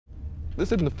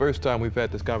This isn't the first time we've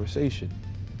had this conversation,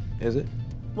 is it?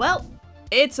 Well,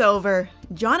 it's over.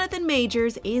 Johnathan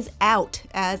Majors is out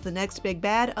as the next big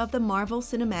bad of the Marvel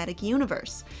Cinematic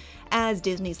Universe, as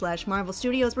Disney/Marvel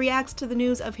Studios reacts to the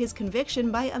news of his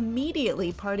conviction by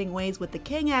immediately parting ways with the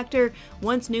Kang actor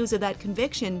once news of that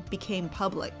conviction became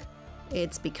public.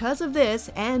 It's because of this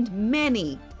and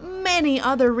many, many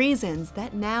other reasons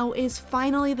that now is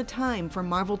finally the time for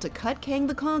Marvel to cut Kang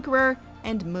the Conqueror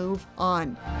and move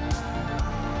on.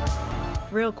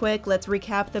 Real quick, let's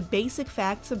recap the basic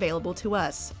facts available to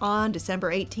us. On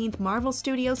December 18th, Marvel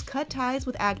Studios cut ties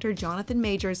with actor Johnathan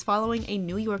Majors following a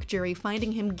New York jury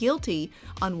finding him guilty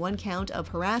on one count of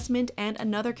harassment and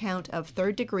another count of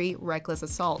third-degree reckless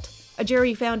assault. A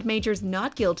jury found Majors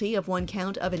not guilty of one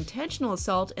count of intentional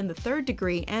assault in the third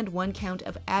degree and one count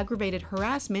of aggravated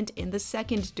harassment in the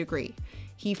second degree.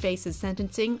 He faces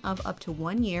sentencing of up to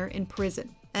 1 year in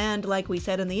prison. And like we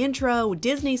said in the intro,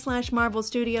 Disney/Marvel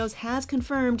Studios has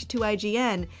confirmed to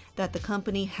IGN that the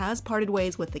company has parted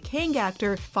ways with the Kang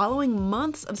actor following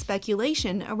months of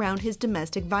speculation around his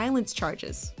domestic violence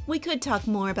charges. We could talk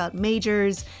more about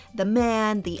Majors, the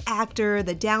man, the actor,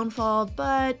 the downfall,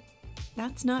 but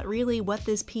that's not really what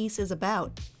this piece is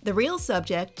about. The real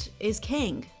subject is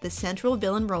Kang, the central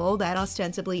villain role that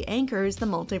ostensibly anchors the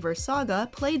multiverse saga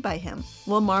played by him.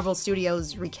 Will Marvel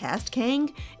Studios recast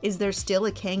Kang? Is there still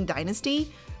a Kang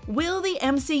dynasty? Will the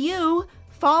MCU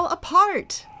fall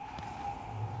apart?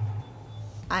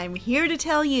 I'm here to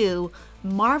tell you,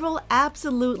 Marvel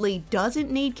absolutely doesn't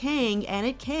need Kang, and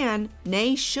it can,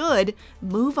 nay should,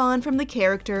 move on from the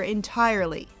character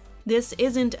entirely. This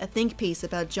isn't a think piece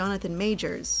about Johnathan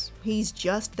Majors. He's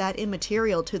just that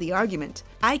immaterial to the argument.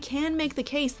 I can make the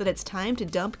case that it's time to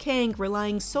dump Kang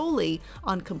relying solely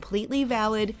on completely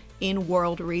valid,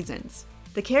 in-world reasons.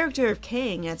 The character of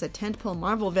Kang as a tentpole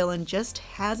Marvel villain just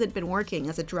hasn't been working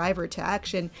as a driver to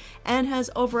action, and has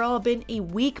overall been a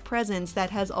weak presence that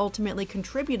has ultimately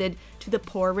contributed to the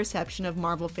poor reception of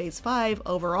Marvel Phase 5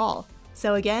 overall.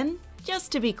 So again,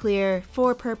 just to be clear,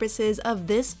 for purposes of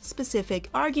this specific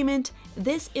argument,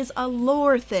 this is a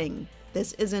lore thing.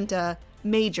 This isn't a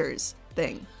Majors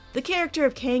thing. The character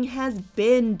of Kang has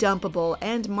been dumpable,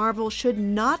 and Marvel should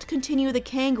not continue the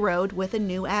Kang road with a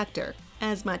new actor.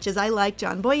 As much as I like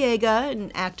John Boyega,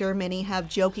 an actor many have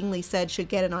jokingly said should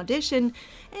get an audition,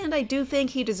 and I do think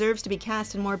he deserves to be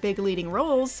cast in more big leading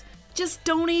roles, just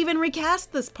don't even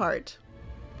recast this part.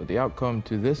 But the outcome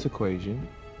to this equation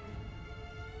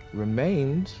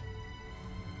remains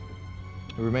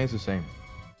the same.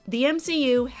 The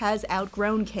MCU has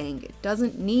outgrown Kang. It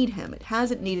doesn't need him. It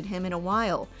hasn't needed him in a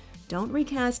while. Don't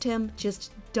recast him,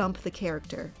 just dump the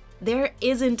character. There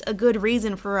isn't a good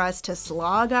reason for us to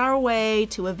slog our way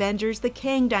to Avengers the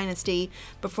Kang Dynasty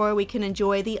before we can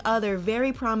enjoy the other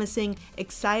very promising,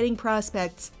 exciting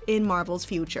prospects in Marvel's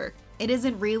future. It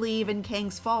isn't really even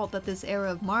Kang's fault that this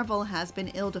era of Marvel has been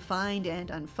ill-defined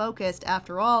and unfocused.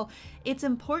 After all, it's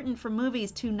important for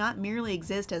movies to not merely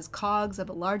exist as cogs of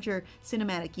a larger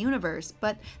cinematic universe,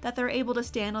 but that they're able to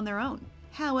stand on their own.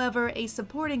 However, a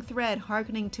supporting thread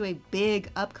hearkening to a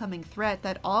big upcoming threat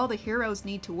that all the heroes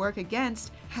need to work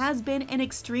against has been an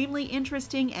extremely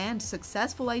interesting and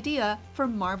successful idea for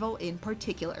Marvel in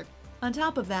particular. On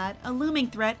top of that, a looming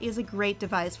threat is a great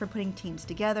device for putting teams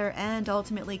together and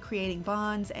ultimately creating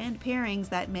bonds and pairings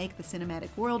that make the cinematic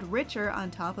world richer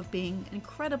on top of being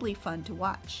incredibly fun to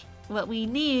watch. What we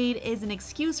need is an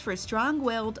excuse for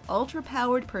strong-willed,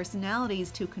 ultra-powered personalities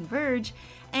to converge,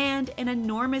 and an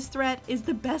enormous threat is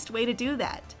the best way to do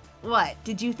that. What,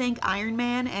 did you think Iron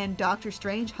Man and Doctor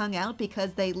Strange hung out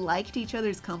because they liked each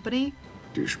other's company?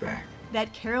 Douchebag.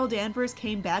 That Carol Danvers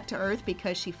came back to Earth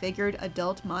because she figured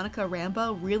adult Monica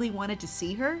Rambeau really wanted to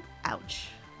see her? Ouch.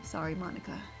 Sorry,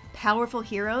 Monica. Powerful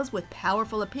heroes with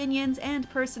powerful opinions and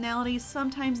personalities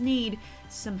sometimes need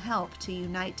some help to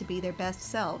unite to be their best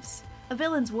selves. A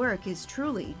villain's work is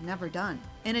truly never done.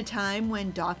 In a time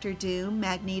when Doctor Doom,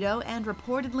 Magneto, and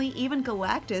reportedly even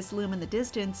Galactus loom in the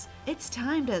distance, it's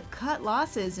time to cut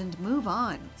losses and move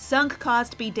on. Sunk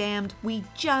cost be damned, we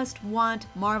just want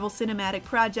Marvel Cinematic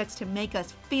projects to make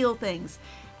us feel things.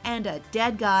 And a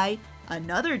dead guy,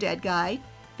 another dead guy,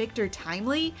 Victor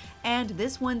Timely, and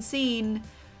this one scene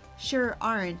sure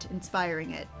aren't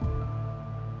inspiring it.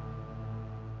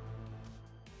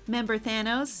 Remember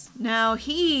Thanos? Now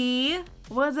he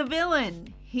was a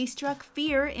villain. He struck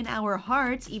fear in our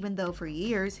hearts, even though for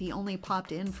years he only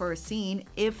popped in for a scene,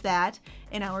 if that,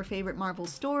 in our favorite Marvel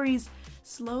stories,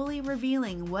 slowly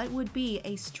revealing what would be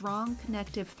a strong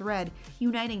connective thread,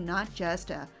 uniting not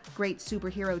just a great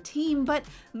superhero team, but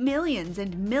millions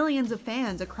and millions of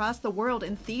fans across the world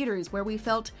in theaters where we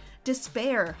felt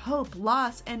despair, hope,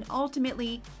 loss, and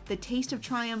ultimately the taste of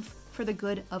triumph for the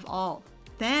good of all.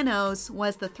 Thanos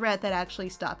was the threat that actually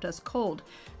stopped us cold.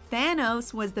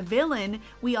 Thanos was the villain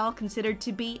we all considered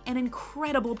to be an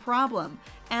incredible problem,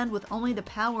 and with only the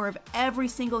power of every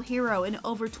single hero in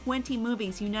over 20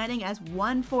 movies uniting as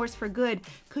one force for good,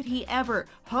 could he ever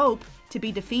hope to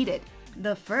be defeated.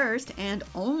 The first and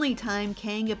only time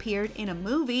Kang appeared in a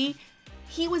movie,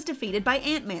 he was defeated by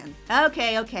Ant-Man.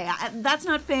 Okay, that's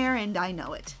not fair and I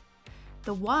know it.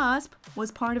 The Wasp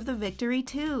was part of the victory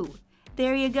too.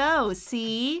 There you go,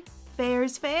 see?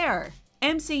 Fair's fair.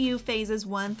 MCU phases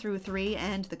 1 through 3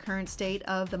 and the current state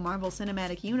of the Marvel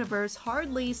Cinematic Universe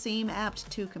hardly seem apt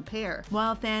to compare.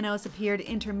 While Thanos appeared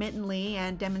intermittently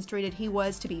and demonstrated he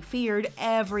was to be feared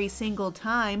every single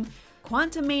time,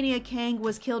 Quantumania Kang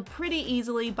was killed pretty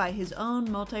easily by his own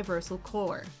multiversal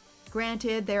core.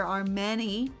 Granted, there are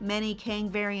many Kang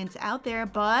variants out there,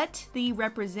 but the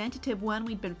representative one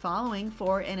we'd been following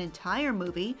for an entire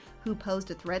movie, who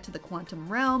posed a threat to the quantum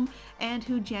realm, and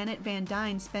who Janet Van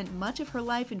Dyne spent much of her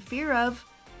life in fear of,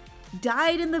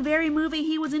 died in the very movie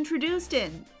he was introduced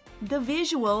in. The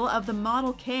visual of the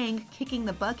model Kang kicking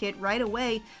the bucket right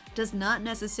away does not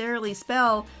necessarily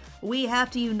spell we have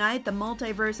to unite the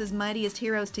multiverse's mightiest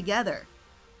heroes together,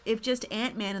 if just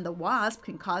Ant-Man and the Wasp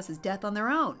can cause his death on their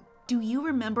own. Do you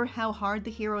remember how hard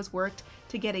the heroes worked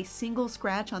to get a single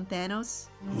scratch on Thanos?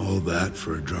 All that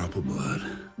for a drop of blood.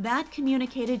 That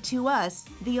communicated to us,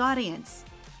 the audience,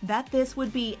 that this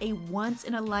would be a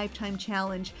once-in-a-lifetime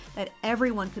challenge that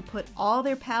everyone could put all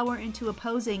their power into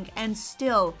opposing and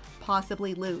still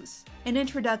possibly lose. An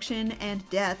introduction and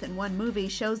death in one movie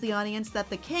shows the audience that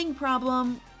the Kang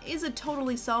problem is a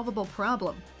totally solvable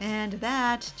problem, and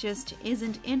that just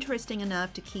isn't interesting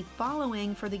enough to keep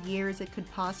following for the years it could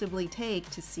possibly take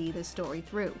to see the story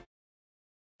through.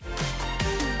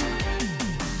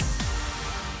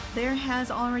 There has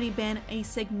already been a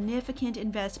significant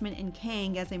investment in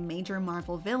Kang as a major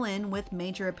Marvel villain, with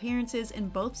major appearances in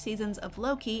both seasons of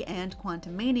Loki and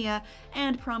Quantumania,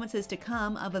 and promises to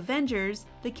come of Avengers: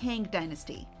 The Kang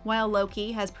Dynasty. While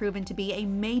Loki has proven to be a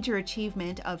major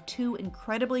achievement of two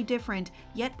incredibly different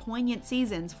yet poignant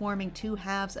seasons forming two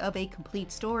halves of a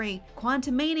complete story,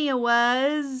 Quantumania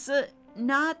was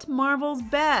not Marvel's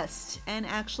best, and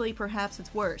actually perhaps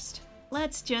its worst.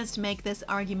 Let's just make this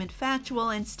argument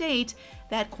factual and state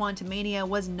that Quantumania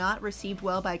was not received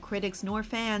well by critics nor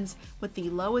fans, with the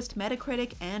lowest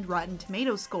Metacritic and Rotten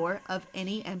Tomatoes score of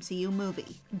any MCU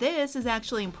movie. This is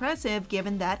actually impressive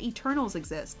given that Eternals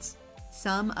exists.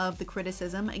 Some of the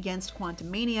criticism against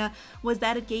Quantumania was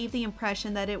that it gave the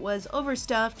impression that it was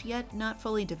overstuffed yet not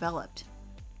fully developed.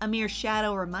 A mere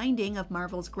shadow reminding of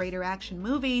Marvel's greater action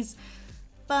movies,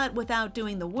 but without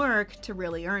doing the work to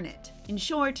really earn it. In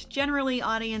short, generally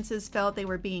audiences felt they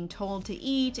were being told to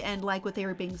eat and like what they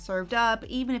were being served up,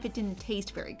 even if it didn't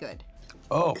taste very good.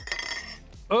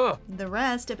 The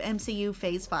rest of MCU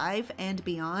Phase 5 and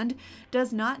beyond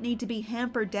does not need to be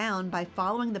hampered down by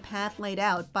following the path laid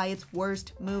out by its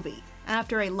worst movie.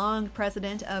 After a long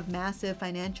precedent of massive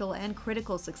financial and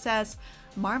critical success,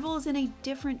 Marvel is in a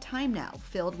different time now,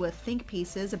 filled with think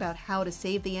pieces about how to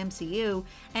save the MCU,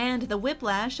 and the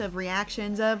whiplash of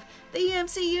reactions of, "The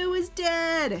MCU is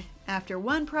dead!" after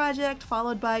one project,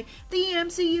 followed by, "The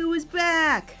MCU is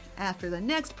back!" after the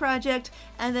next project,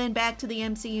 and then back to the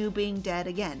MCU being dead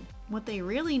again. What they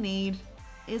really need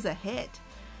is a hit.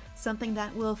 Something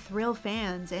that will thrill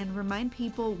fans and remind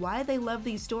people why they love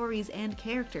these stories and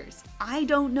characters. I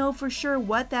don't know for sure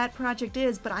what that project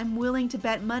is, but I'm willing to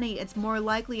bet money it's more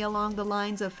likely along the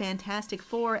lines of Fantastic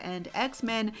Four and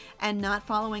X-Men, and not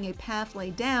following a path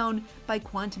laid down by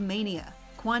Quantumania.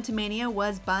 Quantumania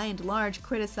was by and large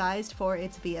criticized for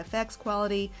its VFX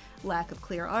quality, lack of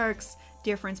clear arcs,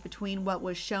 difference between what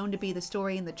was shown to be the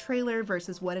story in the trailer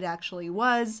versus what it actually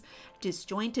was,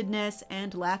 disjointedness,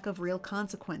 and lack of real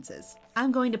consequences.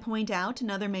 I'm going to point out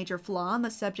another major flaw on the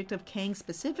subject of Kang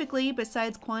specifically,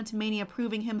 besides Quantumania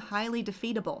proving him highly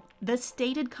defeatable. The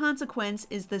stated consequence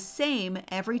is the same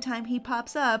every time he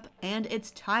pops up, and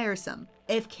it's tiresome.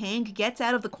 If Kang gets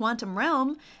out of the quantum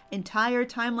realm, entire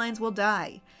timelines will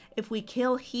die. If we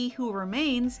kill He Who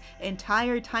Remains,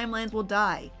 entire timelines will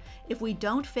die. If we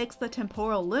don't fix the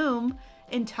temporal loom,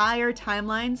 entire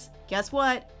timelines, guess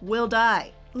what, will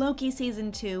die. Loki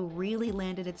Season 2 really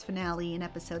landed its finale in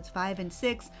episodes 5 and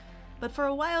 6, but for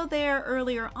a while there,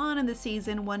 earlier on in the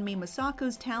season, Wunmi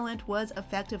Masako's talent was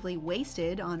effectively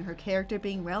wasted on her character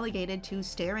being relegated to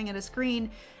staring at a screen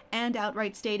and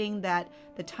outright stating that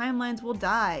the timelines will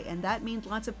die, and that means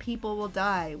lots of people will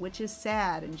die, which is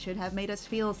sad and should have made us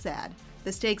feel sad.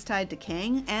 The stakes tied to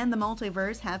Kang and the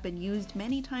multiverse have been used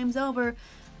many times over,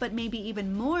 but maybe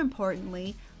even more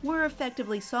importantly, were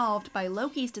effectively solved by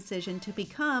Loki's decision to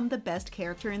become the best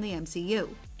character in the MCU.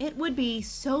 It would be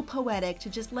so poetic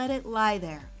to just let it lie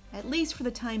there, at least for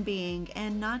the time being,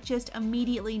 and not just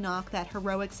immediately knock that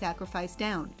heroic sacrifice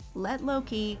down. Let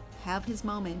Loki have his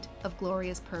moment of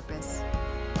glorious purpose.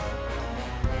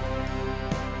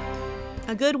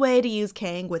 A good way to use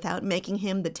Kang without making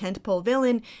him the tentpole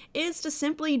villain is to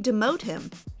simply demote him.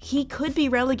 He could be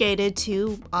relegated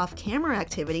to off-camera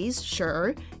activities,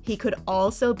 sure. He could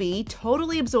also be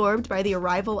totally absorbed by the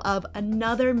arrival of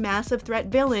another massive threat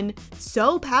villain,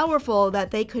 so powerful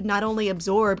that they could not only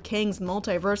absorb Kang's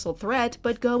multiversal threat,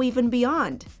 but go even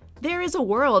beyond. There is a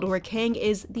world where Kang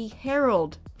is the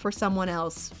herald for someone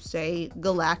else, say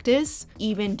Galactus,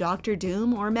 even Dr.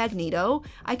 Doom or Magneto.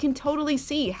 I can totally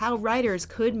see how writers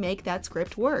could make that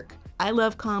script work. I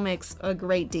love comics a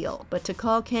great deal, but to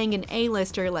call Kang an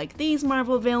A-lister like these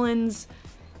Marvel villains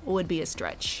would be a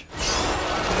stretch.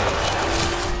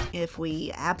 If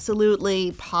we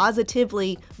absolutely,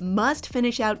 positively must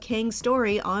finish out Kang's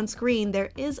story on screen,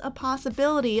 there is a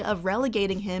possibility of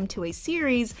relegating him to a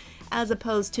series as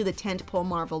opposed to the tentpole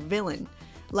Marvel villain.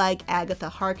 Like Agatha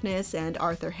Harkness and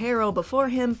Arthur Harrow before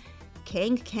him,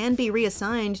 Kang can be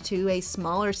reassigned to a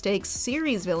smaller stakes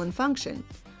series villain function.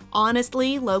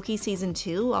 Honestly, Loki Season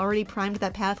 2 already primed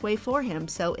that pathway for him,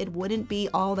 so it wouldn't be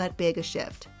all that big a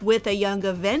shift. With a Young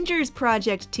Avengers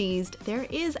project teased, there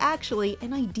is actually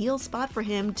an ideal spot for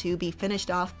him to be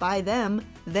finished off by them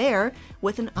there,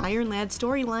 with an Iron Lad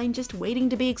storyline just waiting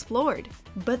to be explored.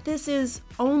 But this is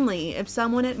only if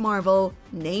someone at Marvel,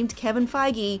 named Kevin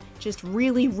Feige, just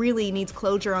really needs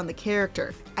closure on the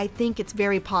character. I think it's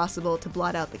very possible to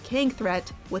blot out the Kang threat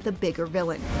with a bigger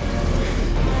villain.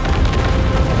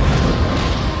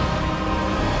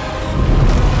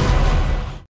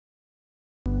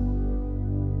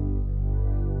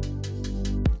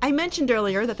 I mentioned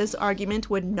earlier that this argument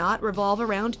would not revolve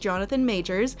around Johnathan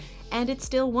Majors, and it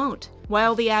still won't.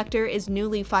 While the actor is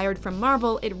newly fired from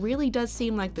Marvel, it really does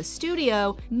seem like the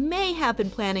studio may have been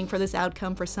planning for this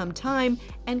outcome for some time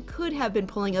and could have been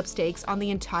pulling up stakes on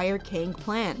the entire Kang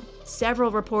plan.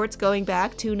 Several reports going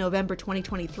back to November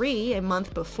 2023, a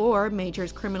month before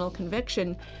Majors' criminal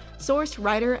conviction, sourced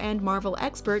writer and Marvel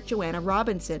expert Joanna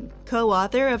Robinson,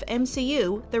 co-author of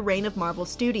MCU, The Reign of Marvel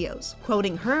Studios,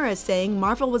 quoting her as saying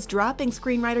Marvel was dropping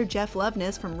screenwriter Jeff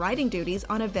Loveness from writing duties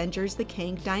on Avengers: The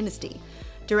Kang Dynasty.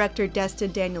 Director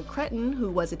Destin Daniel Cretton, who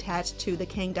was attached to the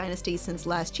Kang Dynasty since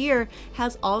last year,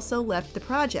 has also left the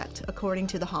project, according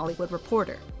to The Hollywood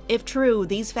Reporter. If true,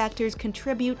 these factors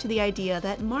contribute to the idea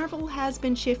that Marvel has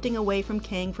been shifting away from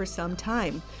Kang for some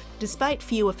time, despite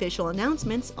few official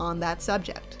announcements on that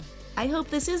subject. I hope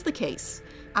this is the case.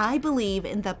 I believe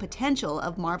in the potential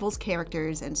of Marvel's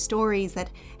characters and stories that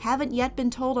haven't yet been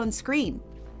told on screen.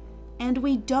 And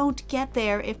we don't get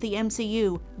there if the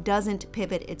MCU doesn't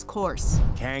pivot its course.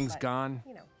 Kang's gone.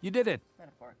 You did it.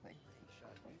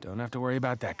 Don't have to worry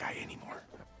about that guy anymore.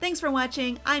 Thanks for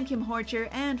watching. I'm Kim Horcher,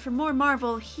 and for more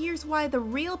Marvel, here's why the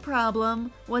real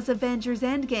problem was Avengers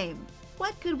Endgame.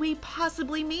 What could we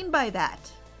possibly mean by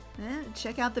that?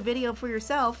 Check out the video for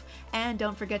yourself, and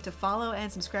don't forget to follow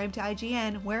and subscribe to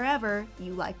IGN wherever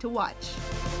you like to watch.